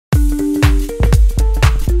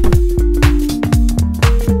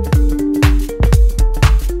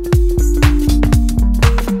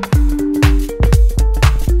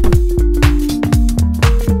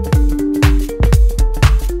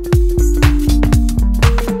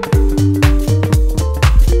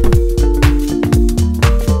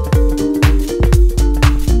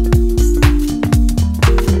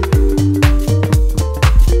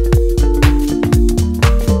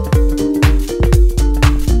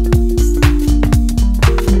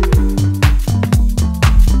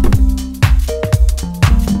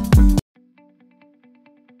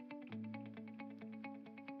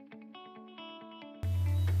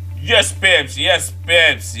Yes, babes. Yes,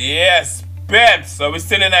 babes. Yes, babes. So we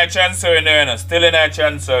still in our transfer window, you know. Still in our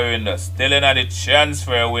transfer window. Still in the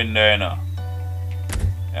transfer window, you know.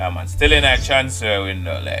 Yeah, man. Still in our transfer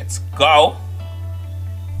window. Let's go.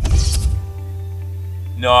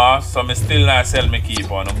 No, so me still not sell me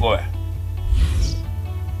keeper on the go.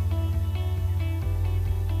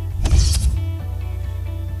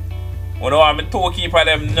 You know what, me two keeper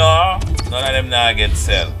them, no. None of them now get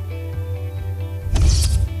sell.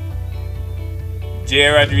 J.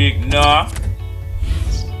 Rodriguez, no.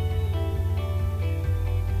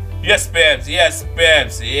 Yes, babes. Yes,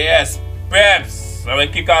 babes. Yes, babes. So we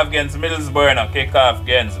kick off against Middlesbrough now. Kick off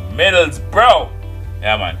against Middlesbrough.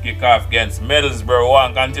 Yeah, man. Kick off against Middlesbrough.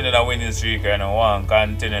 One continue the winning streak and one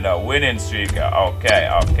continue the winning streak. Okay,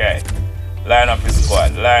 okay. Line up the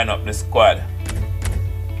squad. Line up the squad.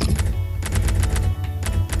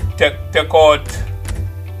 Take out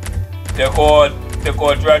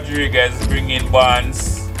Rodriguez, bring in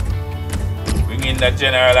Barnes, bring in the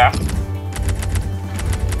general,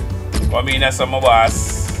 come in as some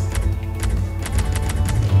boss.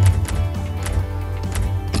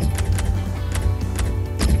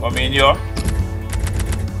 Come in here,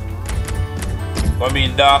 come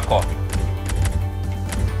in Darko.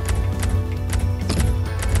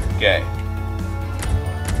 Okay,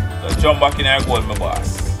 so jump back in our goal, my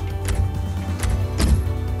boss.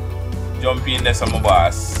 Jump in there, some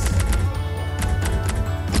boss.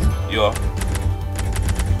 Yo.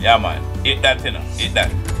 Yeah, man. Hit that, you know. Hit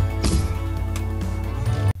that.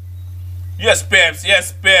 Yes, babes.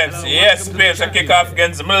 Yes, babes. Yes, babes. I kick off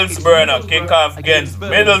against Middlesbrough now. Kick off against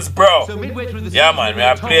Middlesbrough. Yeah, man. We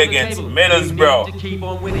are play against Middlesbrough. To keep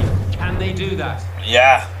on winning. Can they do that?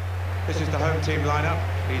 Yeah. This is the home team lineup.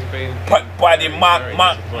 He's been Body mark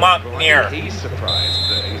near. He's surprised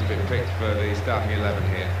that he's been picked for the starting 11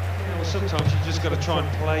 here. Well, sometimes you just got to try and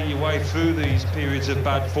play your way through these periods of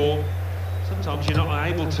bad form. Sometimes you're not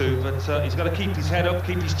able to, but he's got to keep his head up,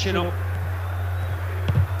 keep his chin up.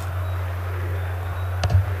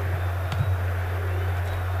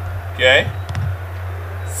 Okay.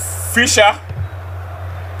 Fisher.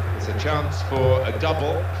 It's a chance for a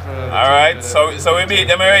double. Alright, so we beat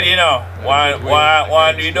them already, you know.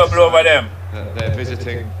 One do double over them. They're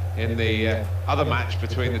visiting in the other match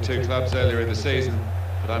between the two clubs earlier in the season.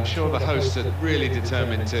 But I'm sure the hosts are really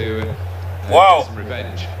determined to get some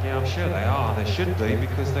revenge. Yeah, I'm sure they are. They should be,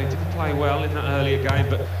 because they didn't play well in that earlier game.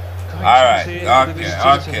 But alright,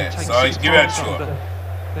 okay. So give it a shot.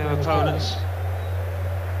 Their opponents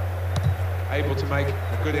able to make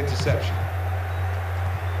a good interception.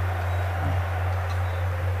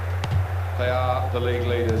 They are the league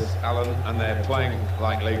leaders, Alan, and they're playing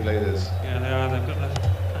like league leaders. Yeah, they are. They've got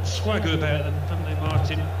that swagger about them, haven't they,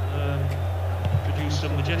 Martin? Produced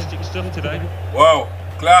some majestic stuff today. Whoa,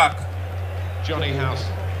 Clark. Johnny House.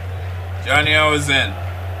 Johnny House in.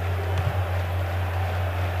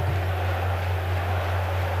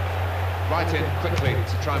 Right in quickly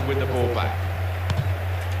to try and win the ball back.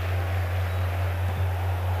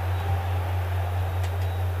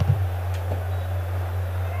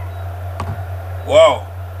 Whoa.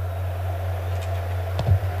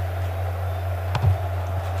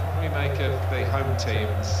 What do we make of the home team?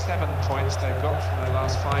 7 points they've got from their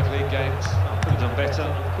last 5 league games. Well, could have done better.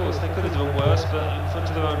 Of course, they could have done worse, but in front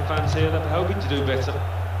of their own fans here, they're hoping to do better.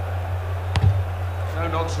 No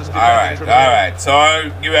nonsense. Alright. So I'll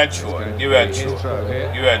give it a shot. Give it a shot.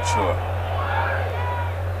 Give it a shot.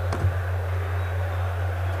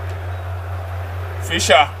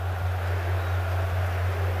 Fisher.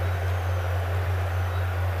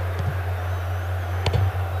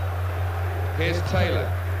 Here's Taylor.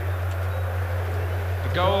 A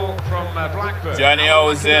goal from Blackburn. Johnny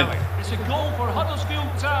House in. It's a goal for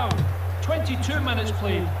Huddersfield Town. 22 minutes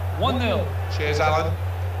played. 1-0. Cheers, Alan.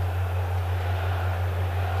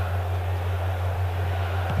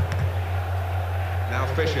 Now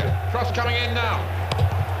Fisher. Cross coming in now.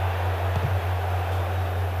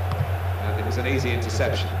 And it was an easy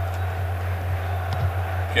interception.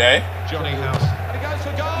 Okay. Johnny House. And he goes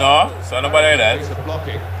for goal. No, so nobody that. Piece of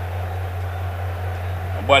blocking.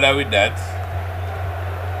 Bother with that.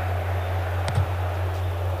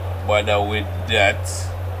 Bother with that.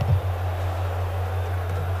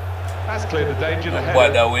 That's cleared the danger. No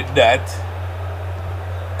bother with that.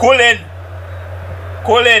 Colin.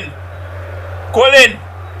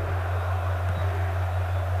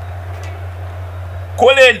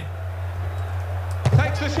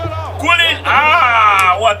 Takes the shot off. Colin.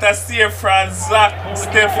 Ah, what a save from Zach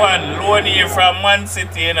Stefan. Loanee from Man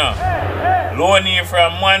City, you know. Loanee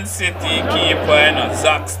from Man City keeper, you know.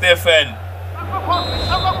 Zach Stefan.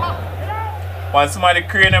 Want somebody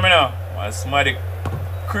cranium, you know? Want somebody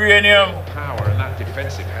cranium. Power in that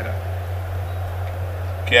defensive header.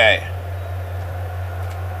 Okay.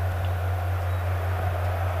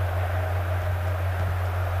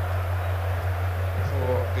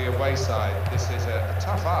 For the away side, this is a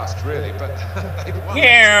tough ask, really, but they've won.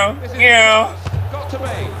 Yeah. Got to be.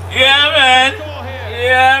 Yeah, man. Score here.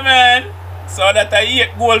 Yeah, man. So that I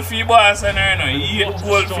 8 goal for your boss, and you know, 8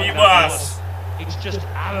 goal for your boss. It's just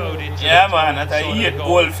arrowed into Yeah, the man, that's a 8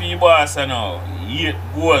 goal for your boss, you know. 8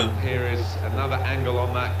 goal. Here is another angle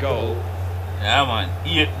on that goal. Yeah, man,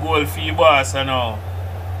 8 goal for your boss, you know.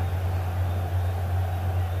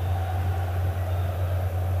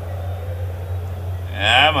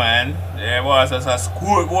 Yeah, man. The boss has a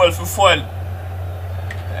score goal for fun.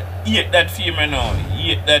 8 that for me now.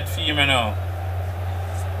 8 that for me now.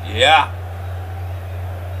 Yeah.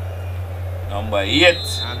 Number 8.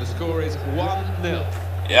 And the score is 1-0.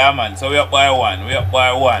 Yeah, man. So we up by 1. We up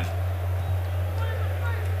by 1.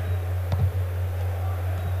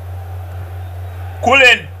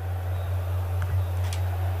 Coolin.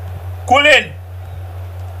 Coolin.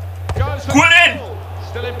 Coolin.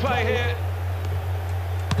 Still in play here.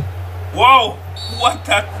 Wow. What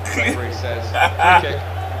a Referee says free kick.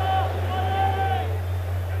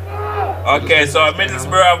 Okay, so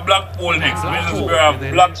Middlesbrough have Blackpool next. Middlesbrough have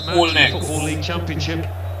Blackpool next. Football League Championship.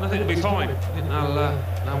 I think they'll be fine. I think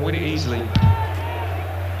they'll win it easily.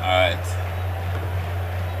 Alright.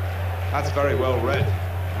 That's very well read.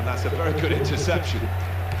 And that's a very good interception.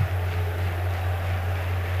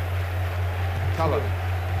 Cullen.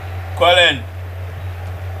 Colin.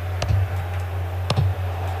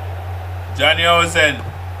 Johnny Ozen.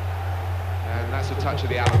 And that's a touch of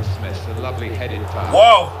the Alan Smith. A lovely headed pass.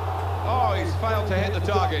 Whoa. Oh, he's failed to hit the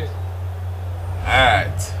target.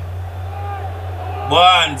 Alright.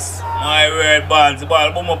 Bonds. My word, Bonds. The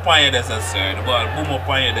ball boom up on you there, sir. The ball boom up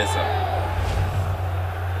on you there, sir.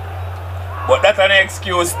 But that's an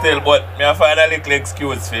excuse still, but me I find a little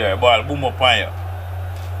excuse for you. The ball boom up on you.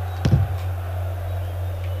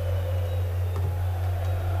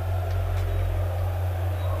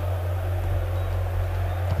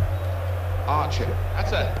 Archer.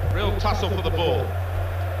 That's a real tussle for the ball.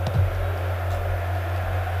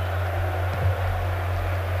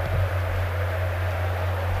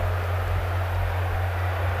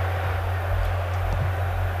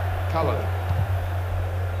 Cullen.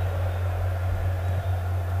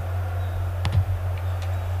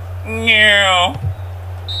 Yeah.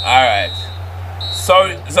 Alright. So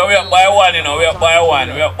we up by 1, you know. We up by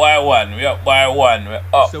 1. We up by 1. We up by 1. We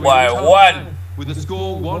up by 1. With the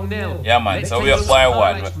score 1-0. Yeah, man. So we up by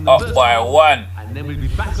 1. We up by 1. And then we'll be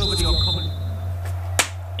back over to your comment.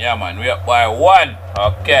 Yeah, man. We up by 1.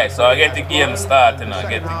 Okay, so I get the game started, you know.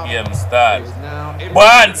 Get the game started.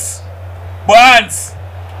 Bonds! Bonds!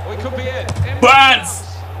 We could be in.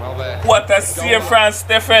 Bonds! Well, what a save from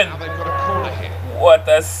Stephen! Now they've got a corner here. What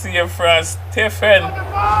a save from Stephen!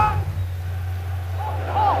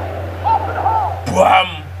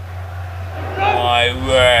 Bam! My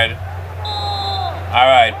word!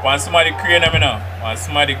 Alright, want somebody cranium, you know? Want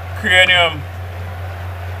somebody cranium?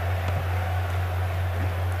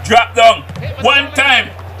 Drop down! One time!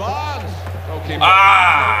 Barnes! Okay,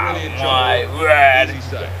 ah! really My word! Easy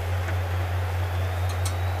save.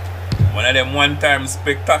 One of them one-time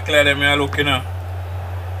spectacular them you're looking at.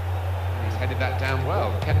 He's headed that down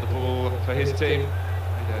well. Kept the ball for his team.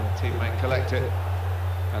 Made a teammate collect it.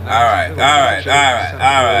 Alright.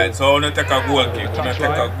 So I'm going to take a goal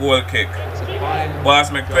kick.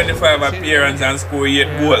 Boss make 25 appearances and score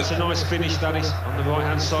 8 goals. It's a nice finish, that is, on the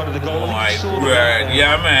right-hand side of the goal. My word,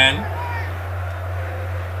 yeah, man.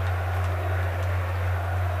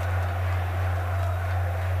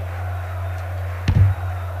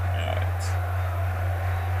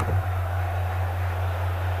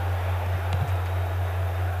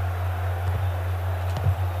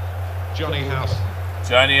 Johnny House.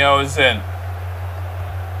 Johnny Housen.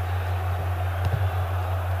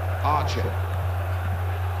 Archer.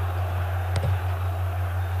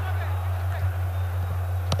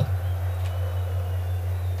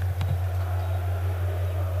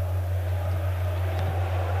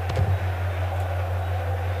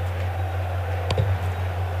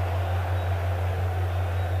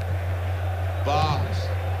 Barnes.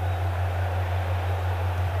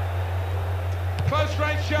 Close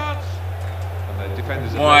range chance. And the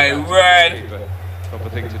defenders are My word. Proper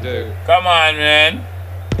thing to do. Come on, man.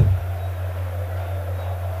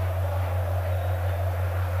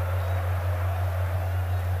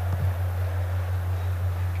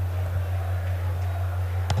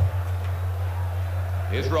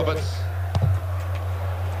 Here's Roberts.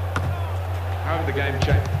 have the game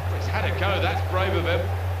changed. He's had a go, that's brave of him.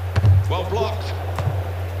 Well blocked.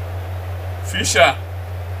 Fisher.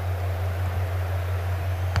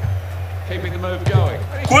 Keeping the move going.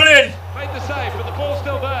 Pull it! Made the save, but the ball's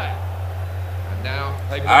still there. And now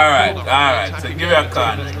they've got Alright. So give me a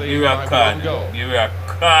corner. Give me a corner. Give me a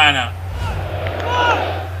corner.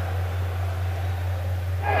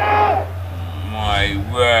 My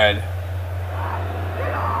word.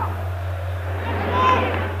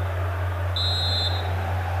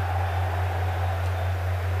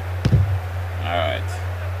 Alright.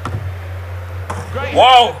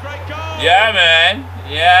 Whoa! Yeah, man.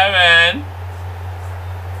 Yeah, man.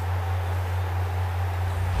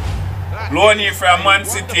 Low knee from Man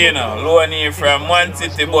City, you know. Low knee from Man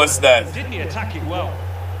City, boss that. Didn't he attack it well?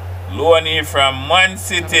 Low knee from Man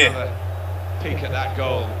City. Peek at that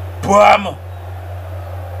goal. Bam!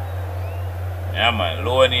 Yeah, man.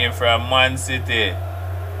 Low knee from Man City.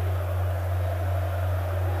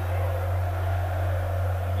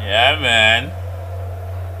 Yeah, man.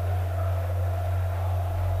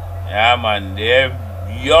 Yeah, man. They're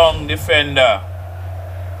young defender.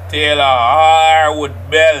 Taylor Harwood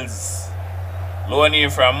Bells. Low knee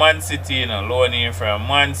from Man City, you know. Low knee from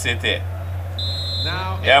Man City.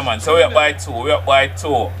 Now yeah, man. So we're up by 2. We're up by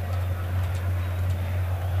 2.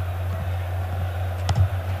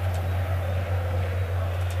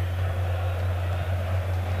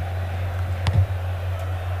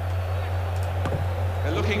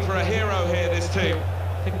 They're looking for a hero here, this team.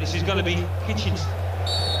 I think this is going to be Hitchens.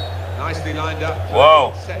 Nicely lined up.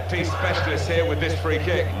 Whoa. Set piece specialist here with this free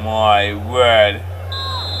kick. My word.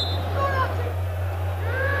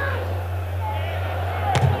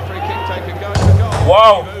 Free kick taken going to goal.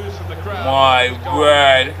 Wow. From the crowd. My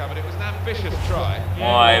word. It was an ambitious try.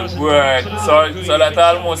 My word. So that's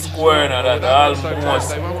almost square now. That's almost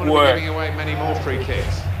They won't want to be square. giving away many more free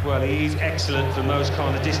kicks. Well, he's excellent from those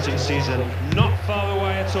kind of distances and not far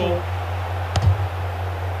away at all.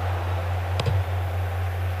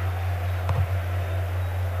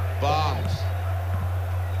 Barnes.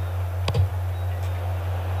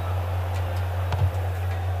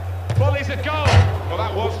 Volleys a goal. Well,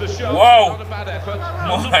 that was the shot. Whoa. Not a bad effort.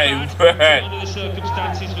 My word. Under the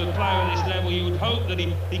circumstances for a player at this level, you would hope that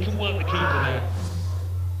he can work the keeper there.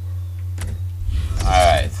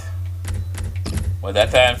 Alright. But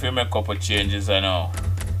that time for make a couple changes I know.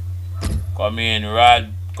 Come in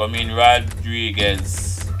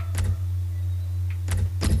Rodriguez.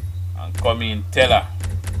 And come in Teller.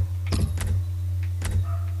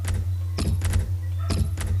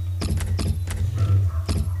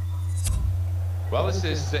 Well, this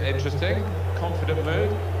is interesting. Confident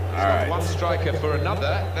mood. Alright. One striker for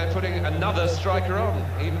another. They're putting another striker on,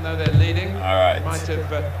 even though they're leading. Alright. They might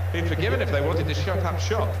have been forgiven if they wanted to shut up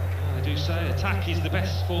shop. They do say attack is the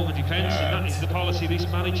best form of defence, and that is the policy this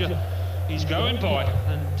manager is going by.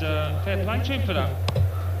 And fair play to him for that.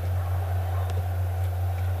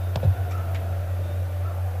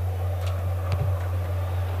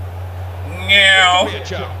 Meow. Be a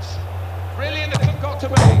chance. Really, and it's got to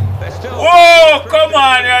be. They're still. Whoa! Come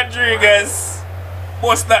on, Rodriguez.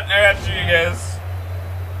 Bust that, Rodriguez.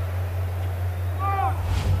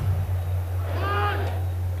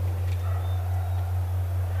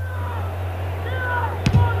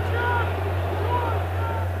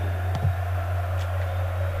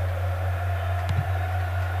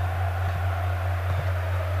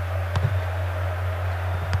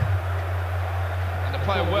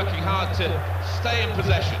 Player working hard to stay in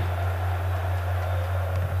possession.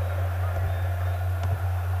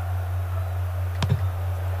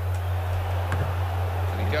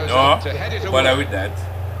 And he goes up to head it away. Bother with that.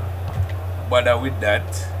 Bother with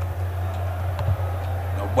that.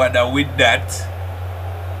 No bother with that.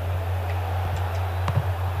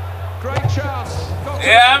 Great chance.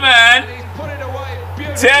 Yeah, man. And he's put it away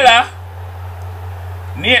beautifully. Teller.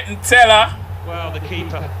 Nathan Teller. Well, the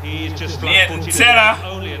keeper, he is just Nathan flat-footed. Teller.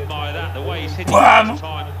 Only admire that, the way he's hitting Bam. all the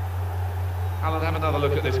time. Alan, have another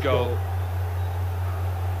look at this goal.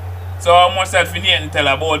 So how much that for Nathan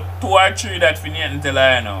Teller? About 2 or 3 that for Nathan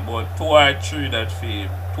Teller, you know. About 2 or 3 that for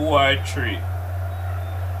him. 2 or 3.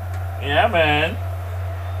 Yeah, man.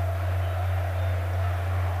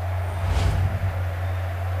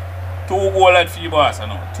 Two goal at for boss, I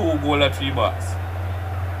know. 2 goal at for boss.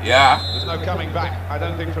 Yeah. There's no coming back, I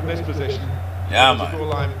don't think, from this position. Yeah, The man.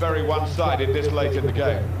 scoreline very one-sided this late in the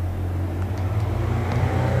game.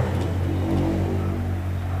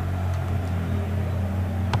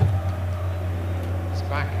 It's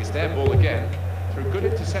back, it's their ball again, through good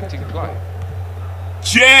intercepting play.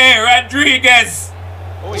 Jay Rodriguez!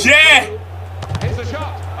 Oh, he's Jay! through. Here's a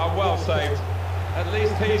shot. Oh, well saved. At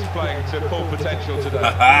least he's playing to full potential today.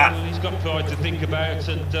 Well, he's got pride to think about,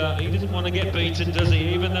 and he doesn't want to get beaten, does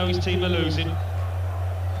he? Even though his team are losing.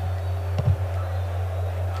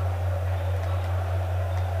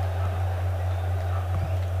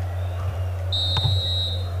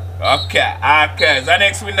 Okay, okay. The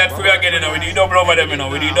next win that free again, you know. We do double over them, you know.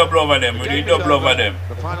 We do double over them. We do double over them.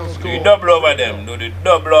 We do double over them. Do the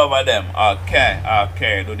double over them. Okay,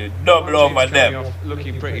 okay. Do the double over them.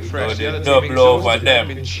 Looking pretty fresh. Do the double over them.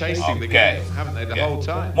 Been chasing the game, haven't they, the whole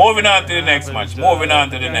time? Moving on to the next match. Moving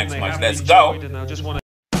on to the next match. Let's go.